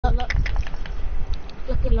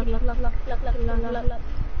Look.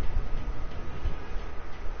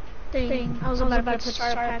 Thing. I was about to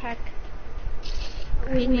start a pack.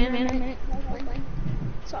 Wait a minute.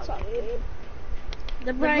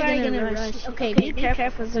 The bride gonna rush. Okay, be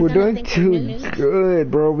careful. We're doing too good,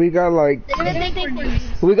 bro. We got like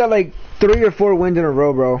 3 or 4 wins in a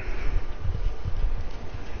row, bro.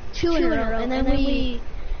 2 in a row, and then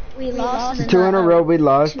we lost. 2 in a row, we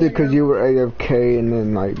lost it because you were AFK, and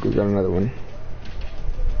then like we got another one.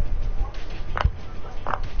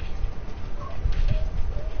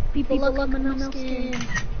 People look at my skin.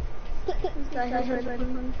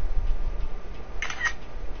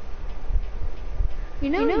 You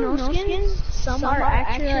know, no skins, some are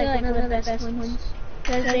actually like one of the best ones.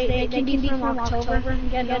 Because they can be from October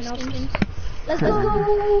and get no skins. Let's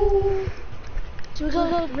go! Should we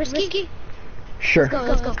go risky? Sure.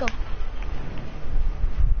 Let's go.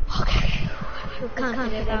 Okay. We're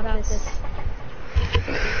confident about this.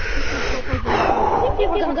 I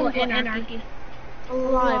think we're gonna go Anarchy. A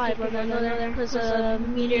lot of people are gonna go there because of the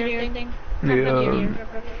meteor thing.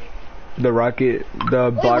 The rocket,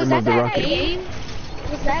 the bottom of the rocket.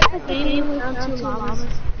 Was that the game we found 2 llamas in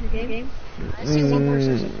the game? I see one more.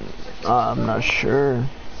 I'm not sure.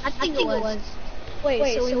 I think it was.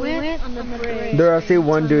 Wait, so we went on the bridge. There, I see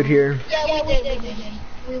one dude here. Yeah, we did.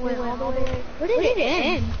 We went all the way. Where did it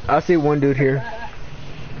end? I see one dude here.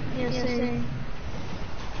 Yeah, same.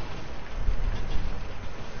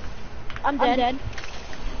 I'm dead.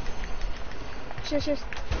 Shush.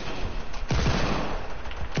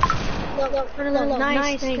 Look.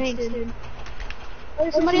 Nice, thanks, dude. Oh,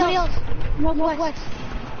 there's somebody else. Northwest.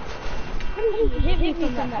 How did he hit me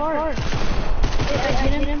from that far? I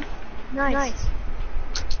hit him. Nice.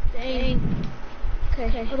 Dang.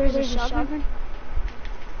 Okay. Oh, there's a shotgun.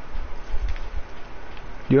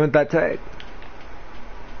 You want that tag?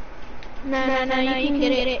 No, you can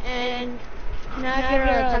get it. And now if you're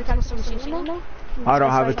a tactical machine gun. I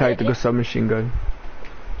don't have a tactical submachine gun.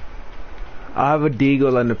 I have a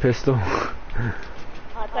deagle and a pistol.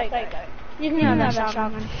 You can have that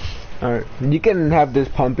shotgun. Alright, you can have this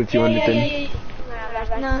pump if you want it.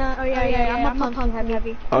 No. Oh yeah. I'm a pump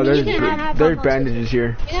heavy. Oh, there's bandages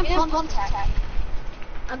here. You can pump tag.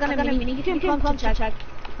 I got a mini. You can pump tag.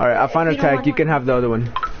 Alright, I found a tag. You can have the other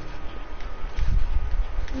one.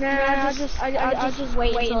 Nah, I'll just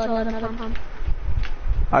wait until another pump.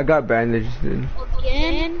 I got bandages, dude.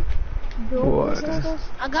 Again? What?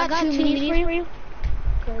 I got 2 minis for you.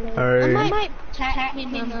 Alright. I might tack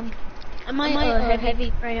them. I might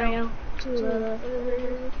heavy right now.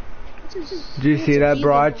 Did you see that,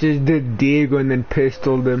 bro? I just did deagle and then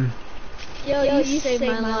pistoled him. Yo, you saved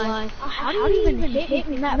my life. How do you even hit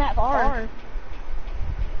me that far?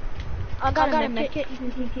 I got a med kit.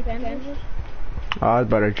 You can keep bandages. I was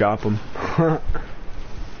about to drop him.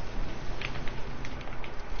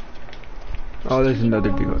 Oh, there's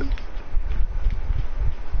another deagle.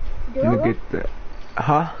 Let me get that.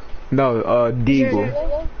 Huh? No, deagle.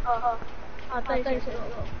 I thought you said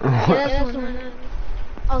yeah, that's one.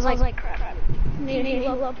 I was like crap.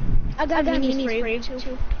 I got minis for you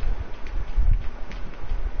too.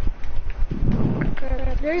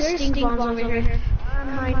 There's stink bombs over here. I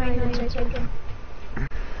might take them.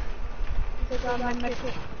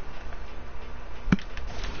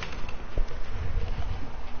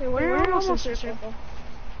 We're almost in a circle.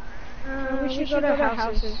 We should go to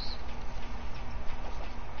houses.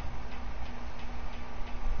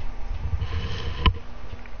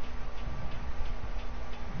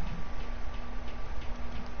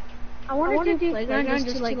 I want to do playground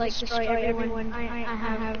just to like destroy everyone. I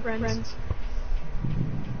have friends.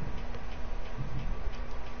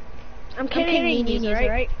 I'm carrying minis,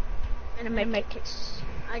 right? And I might kits.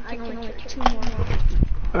 I can only get 2 more.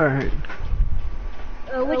 Alright.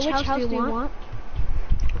 Which house do you want?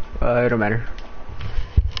 It don't matter.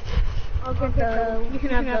 I'll get the. You can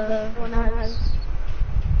have the one that has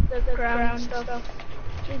the ground stuff.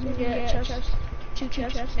 You can get chests. 2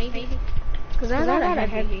 chests, maybe. Because they're not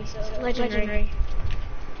heavy, so legendary.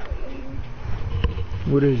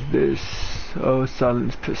 What is this? Oh,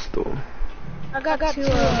 silence pistol. I got 2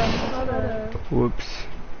 Whoops.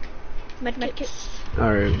 medkits.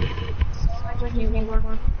 Alright.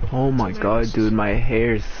 Oh my god, dude, my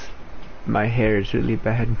hair is really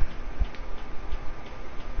bad.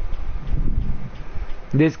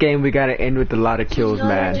 This game we gotta end with a lot of kills,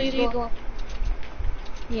 man.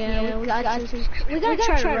 Yeah, we gotta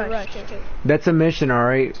try to rush it. That's a mission,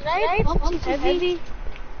 alright? Should I pump heavy?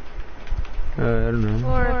 I don't know.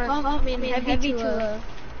 Or pump heavy to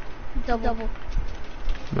double.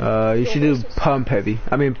 You should do pump heavy.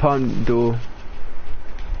 I mean pump dual.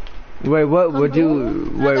 Wait, what would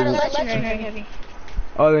you? I Wait. got a legendary heavy.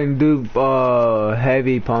 Oh, then do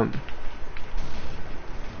heavy pump.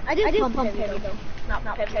 I did pump heavy though.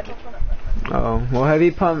 Not heavy. Oh, well,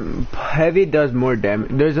 heavy does more damage.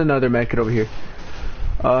 There's another medkit over here.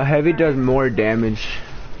 Heavy does more damage.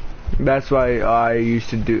 That's why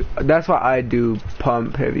that's why I do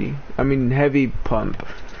pump heavy. I mean heavy pump.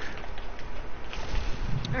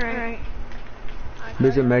 Alright.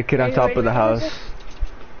 There's a medkit on top of the house.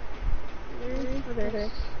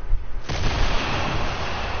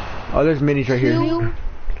 Oh, there's minis right here.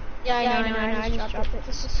 Yeah, I know. I just dropped it.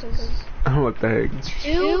 This is What the heck?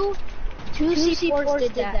 Two C4s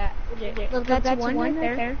did that. Look, that's one right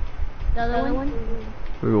there. The other one.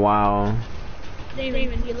 Wow.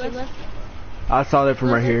 I saw that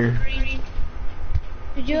from right here.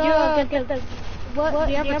 Did you get the what?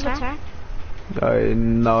 Do you have attack?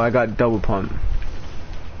 No, I got double pump.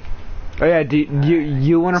 Oh yeah,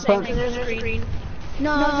 you want to pump?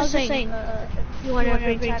 No, I was just saying. You want to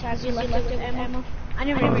bring attack? You left it with ammo. I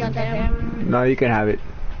never even got that ammo. No, you can have it.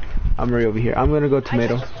 I'm right over here. I'm gonna go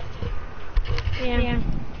tomato. Yeah.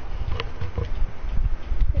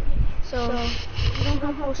 So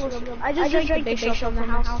I just drank the base from the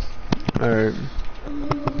house. Alright.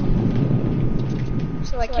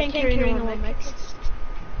 So I can't carry no more mix.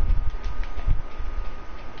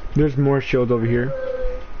 There's more shields over here.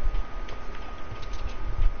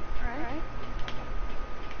 Alright.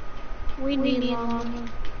 We need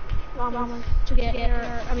llamas to get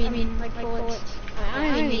air. I mean, like bullets. I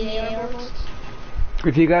don't even need air bullets. Do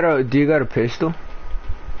you got a pistol?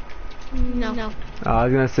 No. I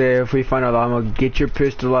was gonna say, if we find a llama, get your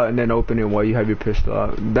pistol out and then open it while you have your pistol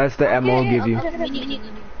out. That's the ammo I'll give you. I'll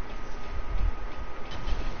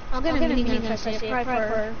get a minigun if I see it.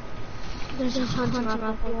 For there's a ton of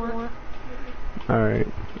if you want. Alright,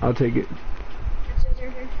 I'll take it.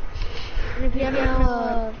 And if you have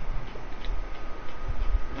no,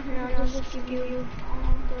 I'll just give you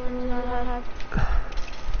all the ones I have.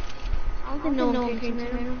 I don't think no one can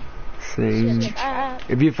tomato. Same.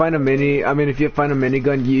 If you find a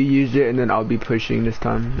minigun, you use it, and then I'll be pushing this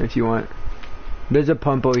time if you want. There's a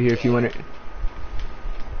pump over here if you want it.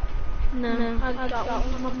 No, I've got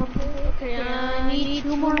one. Okay, I need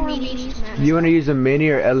 2 more minis. You want to use a mini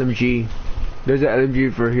or LMG? There's an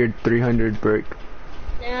LMG for here, 300 brick.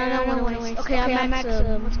 Yeah, I don't want to waste. Okay, I'm max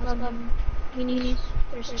what's called minis.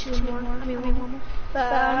 There's 2 more. I mean, 1 more.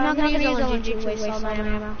 But I'm not gonna use LMG to waste all my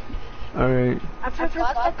ammo. Alright. I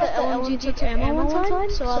forgot that the LMG took ammo one time,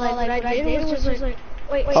 so like what I did was just like,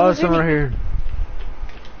 wait. Oh, someone right here.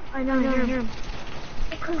 I know, I hear him.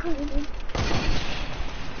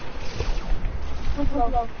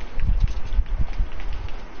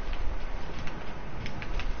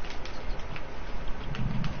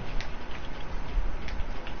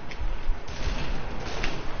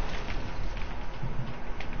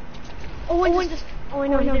 I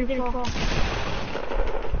know, he didn't fall.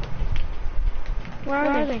 Where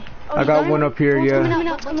are they? Oh, I got one up here, yeah. Coming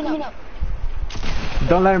up.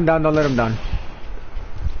 Don't let him down,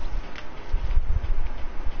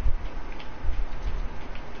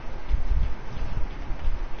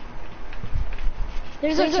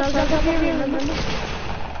 There's a truck up here, remember?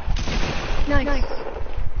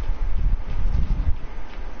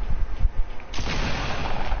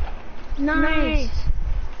 Nice.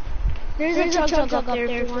 There's a truck up there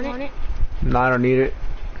if you want it. No, I don't need it.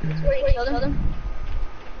 Wait, kill them.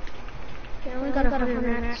 Okay, I only got 100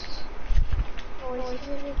 max.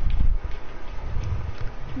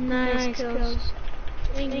 Nice kills.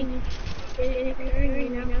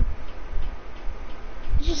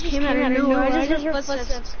 It just came out of nowhere. I just heard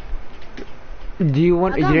footsteps. Do you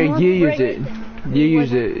want? You use it. You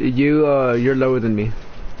use it. You're lower than me.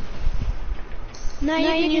 No, you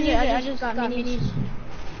can use it. I just got minis.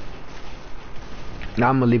 Now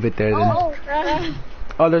I'm gonna leave it there then.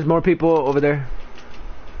 Oh, there's more people over there.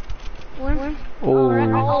 Where? Oh.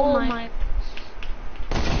 My.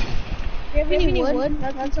 Do you have any wood?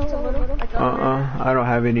 That's a little. I don't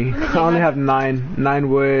have any. I only have 9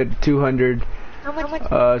 wood, 200. How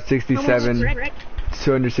much? 67.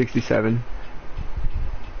 267.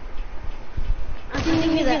 I can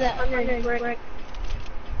give you that 100 brick.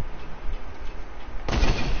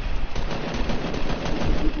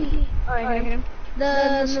 Alright, I hit him.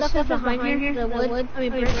 The stuff behind here, the wood, I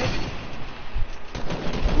mean brick.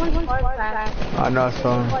 One back. I know, so.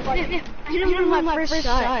 I hit him with my first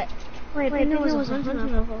shot. Wait, I think it was a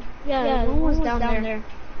hunting rifle. Yeah, one was down there.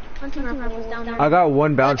 Hunting rifle was down there. I got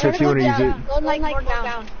 1 bouncer if you want to use it. Go like more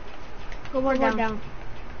down. Go more down.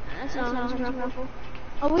 That's not a hunting rifle.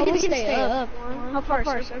 Oh, we can stay up. How far?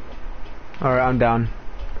 Alright, I'm down.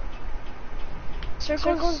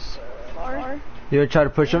 Circles far. You wanna try to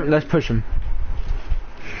push him? Let's push him.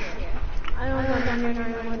 I don't know down there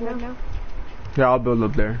right now. Yeah, I'll build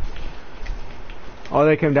up there. Oh,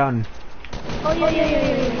 they came down. Oh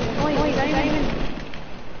yeah. Oh, wait, not even.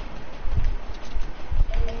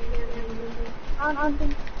 On.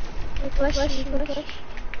 Push.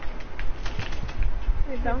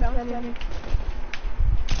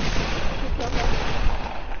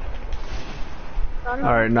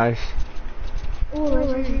 Alright, nice. Ooh,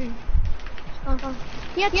 right here.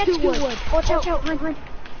 He had two wood. Watch out. Behind.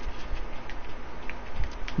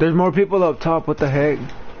 There's more people up top, what the heck?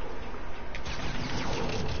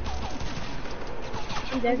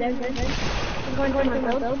 I'm dead. I'm going to my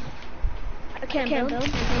build. I can't build.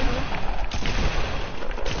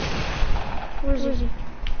 Where is he?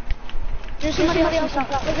 There's somebody else on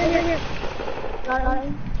top. Here. Got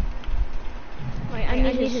him. Wait, I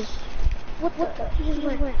need his. What the? He just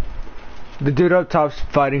went. The dude up top's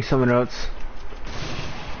fighting someone else.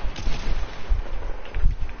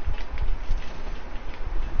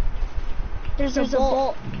 There's a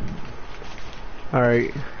bolt.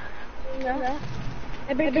 Alright.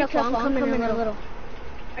 I better be careful, I'm coming in a little.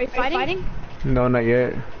 Are you fighting? No, not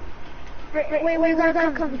yet. Wait, we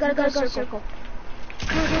gotta come. We gotta go circle.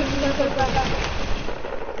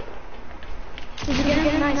 Did you get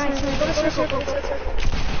him? Nice. Go to circle.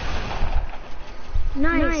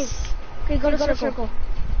 Nice. Okay, go to circle.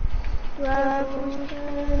 No.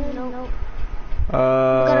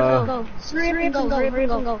 Gotta go. Hurry up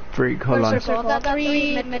and go. Freak, hold on. I got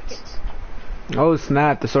 3 medkits. Oh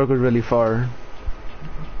snap, the circle's really far.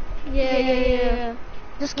 Yeah.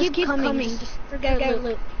 Just keep coming. Just forget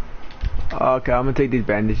loot. Okay, I'm gonna take these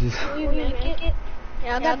bandages.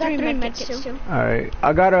 Yeah, I got 3 medkits too. Alright,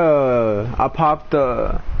 I popped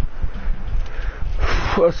a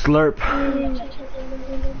slurp.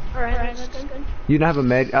 Alright, that's good. You don't have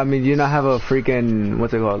a you don't have a freaking,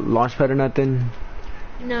 what's it called, launch pad or nothing?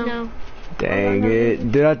 No. Dang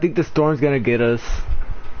it. Dude, I think the storm's gonna get us.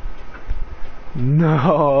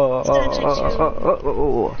 No.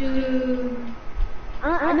 Dude.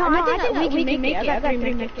 I think we can make it. I got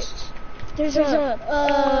 3 medkits. There's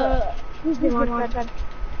who's the launch pad?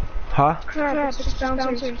 Huh? Crap, it's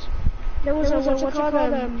bouncers. There was what's it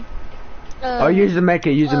called? Oh, use the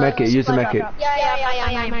medkit, use the medkit. Yeah,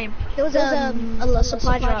 I am. There was a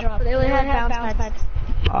supply drop. They only had bounce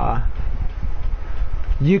pads.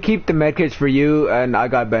 You keep the medkits for you, and I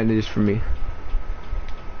got bandages for me.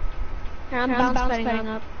 I'm bounce padding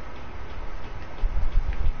up.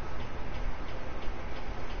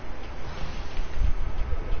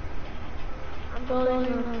 I'm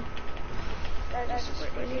going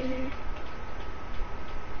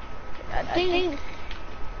I think.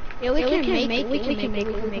 Yeah, we can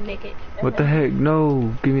make it. What the heck?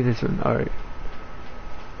 No, give me this one. Alright.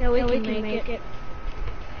 Yeah, we can make it.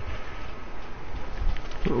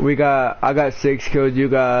 I got 6 kills, you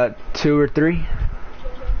got 2 or 3?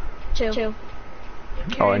 2.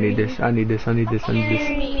 Oh, I need this. Oh,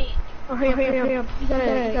 hurry up. You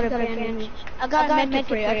gotta bandage. I got a medkit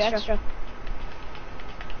for you, extra.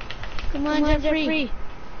 Come on, Jeffrey.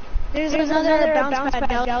 There's another bounce pad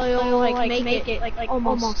that will make it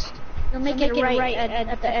almost. You'll make it right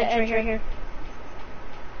at the edge right here.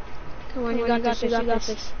 Come on, you got this.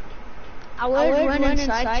 I would run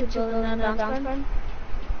inside to build another bounce pad.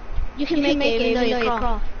 You can make it even though you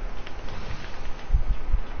crawl.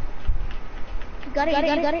 You got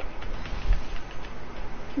it.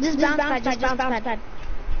 Just bounce pad.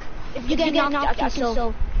 If you get knocked, I can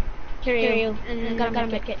still carry you and gotta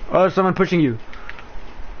make it. Oh, someone pushing you.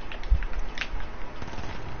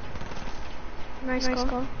 Nice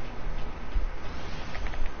call.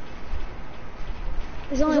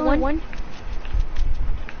 There's only one.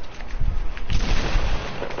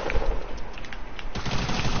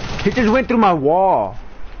 He just went through my wall.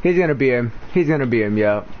 He's gonna be him,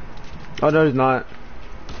 yeah. Oh no, he's not.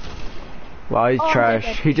 Wow, he's trash.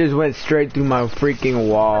 Okay. He just went straight through my freaking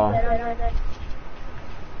wall.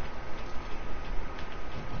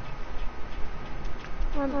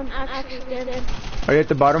 I'm actually dead. Are you at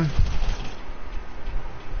the bottom?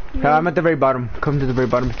 No. Yeah, I'm at the very bottom. Come to the very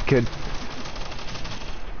bottom, kid.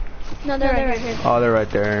 No, they're right here. Oh, they're right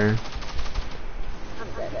there.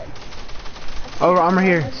 I'm dead. Oh, I'm right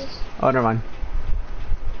here. Oh, never mind.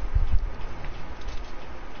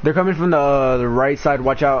 They're coming from the right side.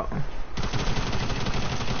 Watch out.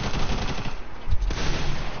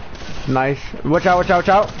 Nice. Watch out.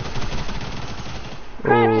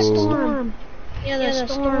 Crap, storm. Yeah, the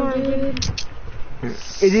storm, dude.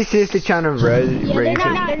 Is he seriously trying to raise it? They're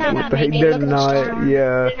not What the heck? make it. They're Look at the not, storm.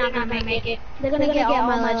 yeah. They're not gonna make it. They're gonna get all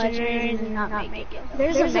my legendaries and not make it.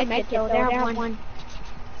 There's a med kit though. They have one.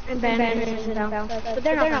 And bandages and down. But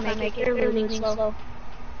they're not gonna make it. They're losing slow.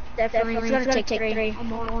 Definitely. It's gonna take 3 or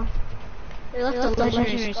more. They left the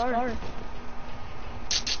legendary scar.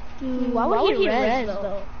 Why would he res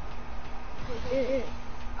though?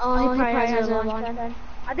 Oh, he probably has a launch pad.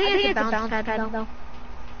 I think it's a bounce pad though.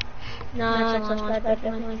 No, it's a launch pad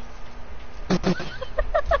definitely.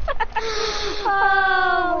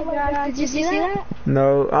 Oh my god, did you see that?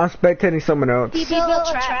 No, I'm spectating someone else. He built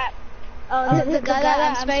a trap. Oh, the guy that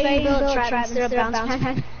I'm spectating built a trap instead of bounce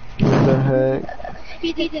pad. What the heck?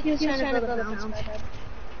 He was trying to build a bounce pad.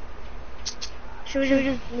 Should we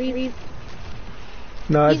just leave?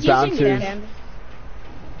 No, it's bouncers.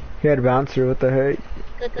 He had a bouncer, what the heck?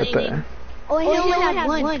 What the? Oh, he only had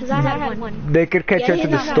one, because I had one. They could catch up to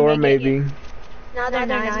the store maybe. No, they're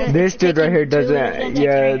not. This dude right here doesn't,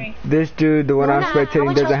 yeah, this dude, the one I'm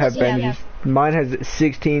spectating, doesn't have bandages. Mine has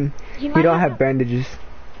 16. He don't have bandages.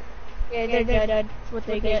 Yeah, they're dead. That's what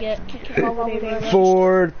they get.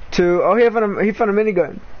 4, 2, oh, he found a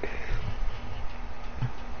minigun.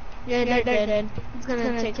 Yeah, they're dead. It's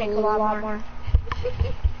gonna take a lot more.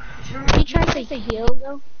 He tries to heal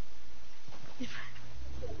though.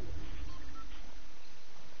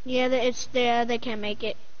 Yeah, they can't make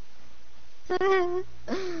it. I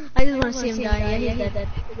just want to see him die. Yeah, he's dead.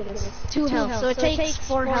 2 health, so it takes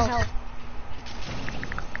 4 health.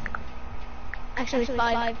 Actually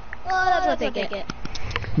 5. Oh, that's what they get.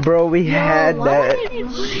 Bro, we had that.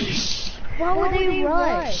 Why would they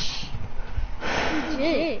rush?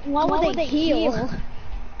 Legit. Why would they heal?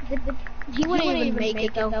 He wouldn't even make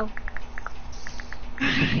it though.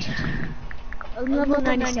 Level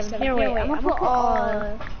 97. Here, wait. I'm gonna put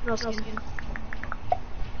no skin.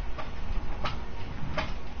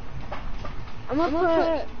 I'm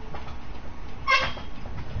gonna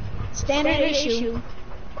put standard issue.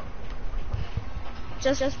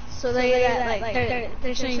 Just so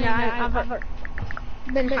they're saying that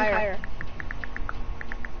I've been higher.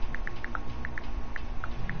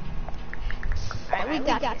 Alright, we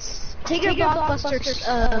got this. Take your blockbuster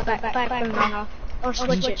back from now. Or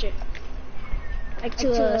switch it. Like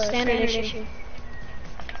to a standard issue.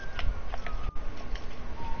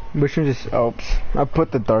 Which one just helps? I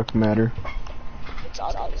put the dark matter. It's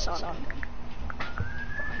on.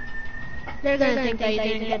 They're gonna think that you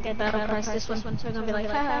didn't get the battle pass this one, so they're gonna be like,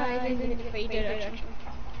 I didn't get it, but you did it.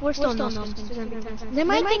 We're still no skins. They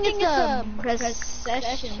might think it's the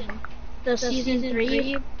procession. The season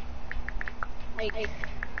 3. Like,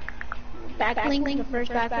 backlink, the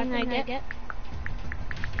first backlink I get.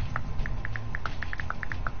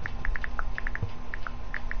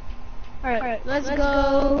 Alright, let's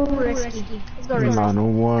go risky. Let's go risky.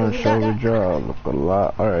 901, shoulder draw, look a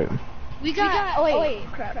lot. Alright. We got, oh wait,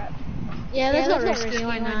 crap. Yeah, let's go risky,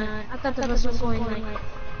 why not? I thought the bus was going like,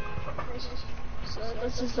 so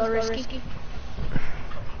let's just go risky.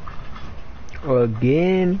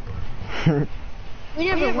 Again? We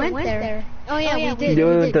never went there. Oh yeah, we did. We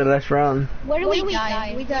went the last round. Where did we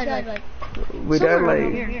die? We died like... We died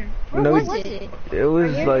like... Where was it? It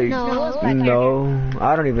was like... No,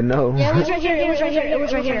 I don't even know. Yeah, it was right here, it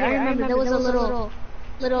was right here. I remember, there was a little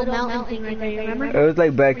mountain thing right there, you remember? It was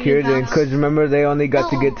like back here then, cause remember they only got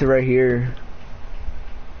to get to right here.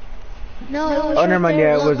 No, it was oh, never mind,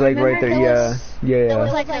 yeah, it was like right there, yeah. There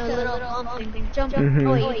was like a little thing. Jump.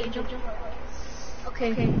 Oh wait, jump.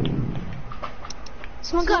 Okay.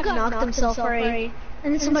 Someone got knocked himself already,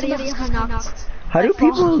 and then somebody else got knocked. How do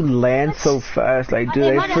people land so fast? Like, do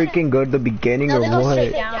they freaking go to the beginning or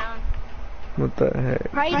what? What the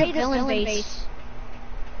heck? Probably the villain base.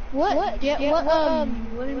 What? Yeah,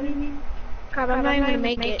 what do you mean? Crap, I'm not even gonna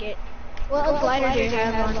make it. What glider do you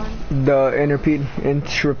have on? The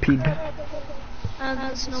Intrepid.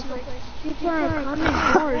 The snowflake. People are coming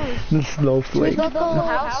hard. The snowflake. Should we go to the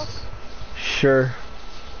house? Sure.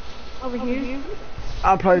 Over here?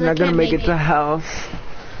 I'm probably not gonna make it to the house.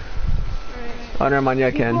 Oh, never mind, yeah,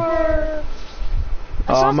 I can. Oh,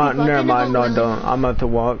 I'm out, never mind, no, don't. I'm about to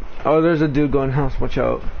walk. Oh, there's a dude going house, watch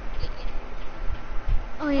out.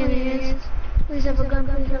 Oh, yeah, there is. Please have a gun,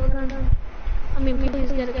 please have a gun. I mean,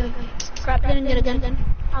 please get a gun. Crap, didn't get a gun.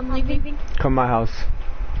 I'm leaving. Come my house.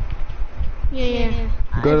 Yeah.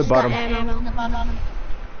 Go to the bottom.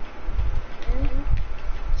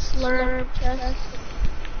 Slurp, chest.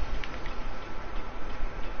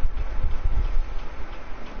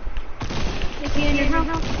 Is he in your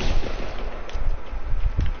house?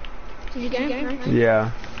 Did you get him?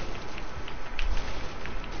 Yeah.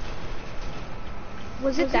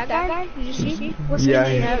 Was it that guy? Did you see? What's Yeah,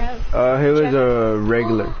 he have? he was a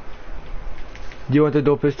regular. Do you want the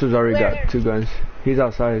dual pistols? I already got 2 guns. He's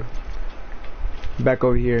outside. Back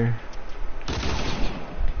over here.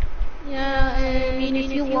 Yeah, I mean,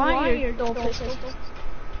 if you want your dual pistols.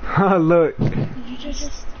 Look. You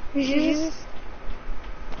just. Wait,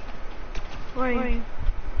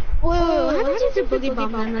 how did you boogie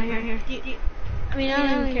bomb them right here? I mean, I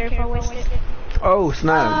don't even care if I waste it. Oh,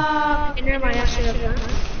 snap. Never mind, I should have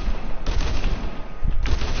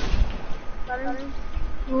done.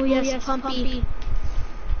 Oh, yes, pumpy.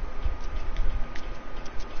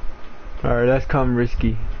 Alright, that's come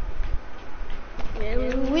risky.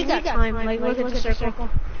 Yeah, we got time, like, look at the circle.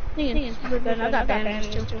 We're good, I got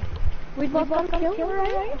bandages too. We both got killed,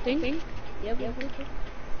 right? I think. Yep.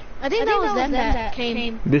 I think that was them that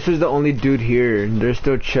came. This is the only dude here. There's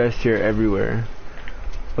still chests here everywhere.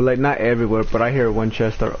 But like, not everywhere, but I hear one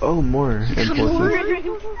chest or more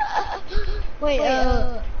impulses. Wait,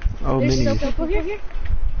 oh, there's minis. still people here?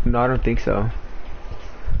 No, I don't think so.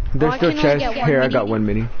 There's still chests here. I got 1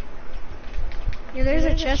 mini. Yeah, there's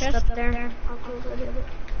a chest up there. I'll close it.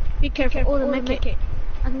 Be careful. Oh, the med kit.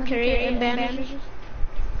 I can carry it in bandages.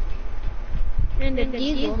 And the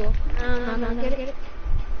diesel. I'm not gonna get it.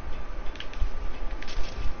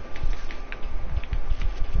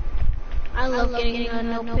 I love getting a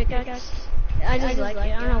no pickaxe. I just like it.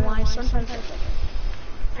 I don't know why. Sometimes I like it.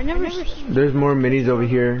 I never. There's more minis over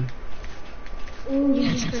here. Ooh,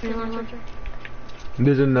 yes,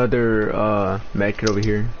 There's another medkit over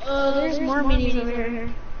here. There's more minis over here.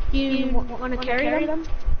 Do you want to carry them?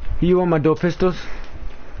 You want my dual pistols?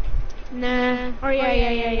 Nah. Oh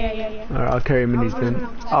yeah. Alright, I'll carry minis then.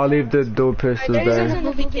 I'll leave the dual pistols There's a there.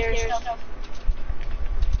 movie theater stuff.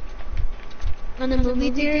 On the movie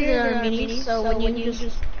theater there are minis, so when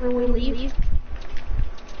we leave,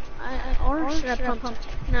 or should I pump?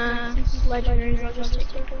 Nah, this is legendaries. I'll just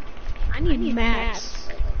take it. I need mats.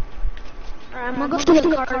 Alright, I'm gonna go to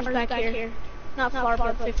the cars back here. Not far,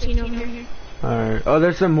 but 15 over here. Alright. Oh,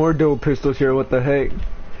 there's some more dual pistols here. What the heck?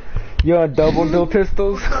 You want double dual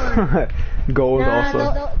pistols? Gold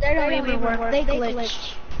also. They don't even work. They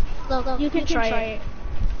glitch. Look, you can try it.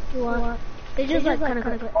 You want? They just like kind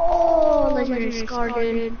of oh, legendary scar,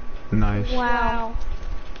 dude. Nice. Wow.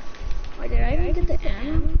 Wait, did I even get the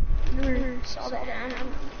ammo? I never saw the ammo.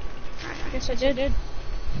 I guess I did.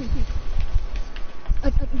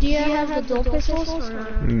 Do you have the dual pistols or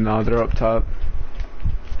not? No, they're up top.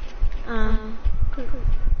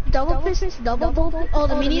 Double pistols? Double? Oh,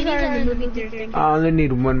 the minis are in the movie theater. I only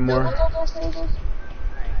need 1 more.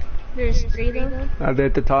 There's 3 though. Are they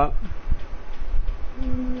at the top?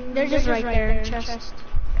 They're just right there in chest.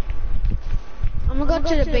 I'm gonna go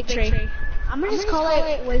to the big tree. I'm gonna just call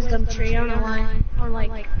it wisdom tree, I don't know why. Or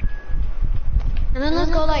like. And then let's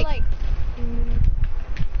go like.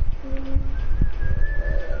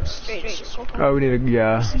 Straight circle. Oh, we need a,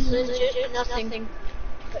 yeah. Legit nothing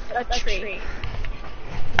but a tree.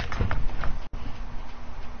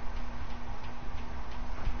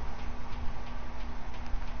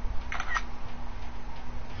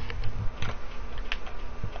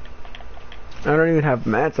 I don't even have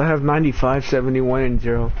mats. I have 95, 71, and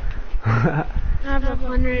 0. I have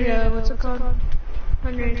 100, what's it called?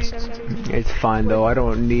 117. It's fine though. I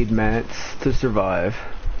don't need mats to survive.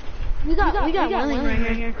 We got Willing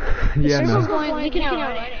right here. Yeah, no. We can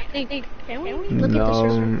outride it. Can we? Look at the No,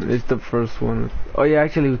 circle. it's the first one. Oh yeah,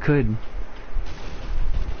 actually we could.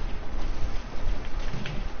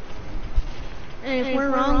 And if we're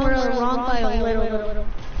wrong by a little.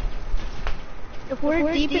 If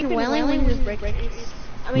we're deep in Welling, we just break trees.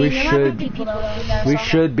 I mean, there might be people that will do that. We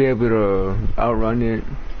should be able to outrun it.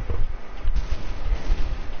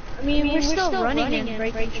 I mean, we're still running and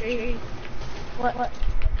breaking trees. What?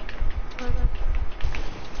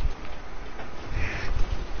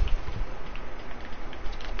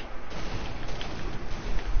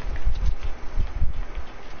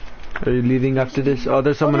 Are you leaving after this? Oh,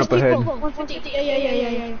 there's someone up ahead.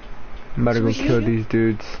 Yeah. I'm about to go kill these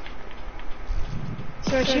dudes.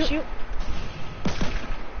 Shoot.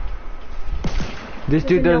 This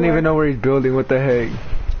dude doesn't even know where he's building. What the heck?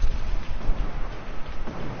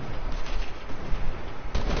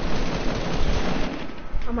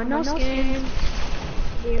 I'm a no skin.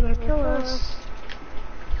 They're gonna kill us.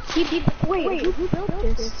 Wait, who built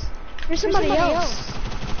this? There's somebody else.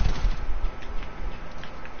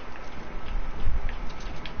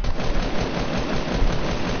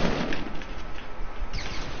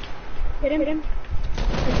 Hit him.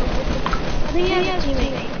 I think he has a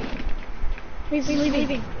teammate. He's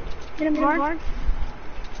leaving. Hit him hard.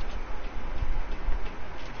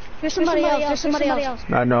 There's somebody else. There's somebody else.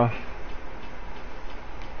 I know.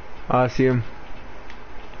 I see him.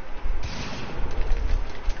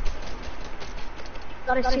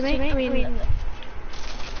 Got his teammate? I mean,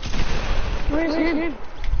 where's him?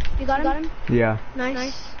 You got him? Yeah.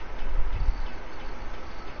 Nice.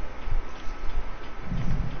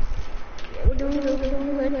 Yeah, we're doing good.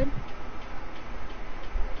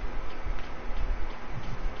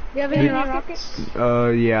 Do you have any rockets?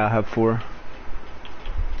 Yeah, I have 4.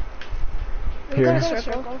 Here.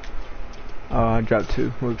 I dropped 2.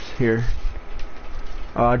 Whoops, here.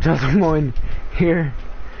 I dropped 1. Here.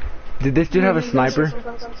 Did this dude have a sniper?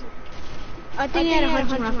 I think he had a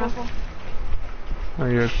hunting rifle. Oh,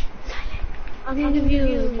 yeah. I'm gonna give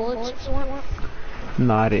you bullets if you want.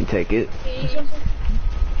 No, I didn't take it.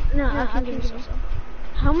 No, I can give you some.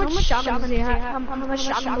 How much shotguns do you have? How much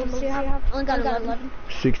shotguns do you have? I only got 11.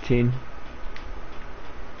 16.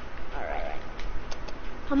 Alright.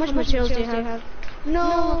 How much materials do you have?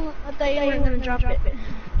 No, I thought you weren't gonna drop it.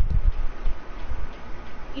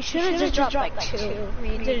 You should have just dropped like 2. I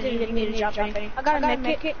mean, you didn't even need to drop anything. I got a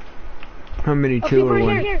med kit. How many? 2 or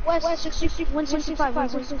 1? Here. West 165.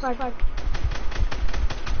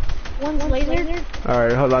 One's laser.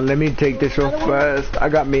 Alright, hold on. Let me take this real fast. I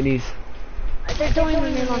got minis. They're throwing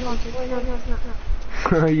grenade launchers.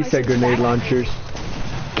 No. You said grenade launchers.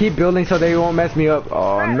 Keep building so they won't mess me up.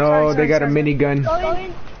 Oh no, they got a minigun.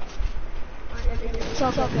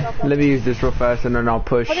 Let me use this real fast and then I'll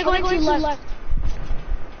push. They're going to left.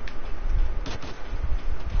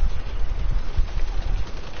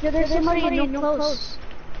 Yeah, there's somebody no close.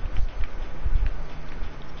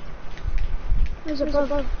 There's a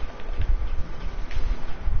bug.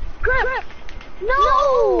 Crap!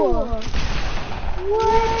 No!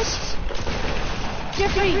 What?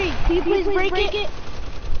 Jeffrey, can you please break it?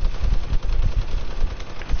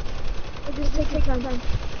 Just take time.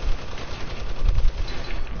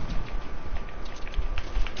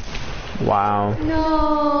 Wow.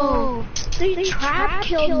 No! They trap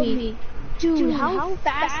killed me. Dude, how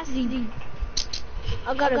fast did he...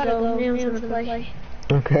 I gotta go. Man's gonna play.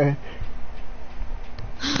 Okay.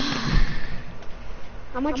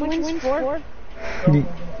 How much wins? 4?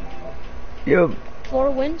 Yep.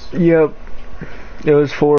 4 wins? Yep. It was 4.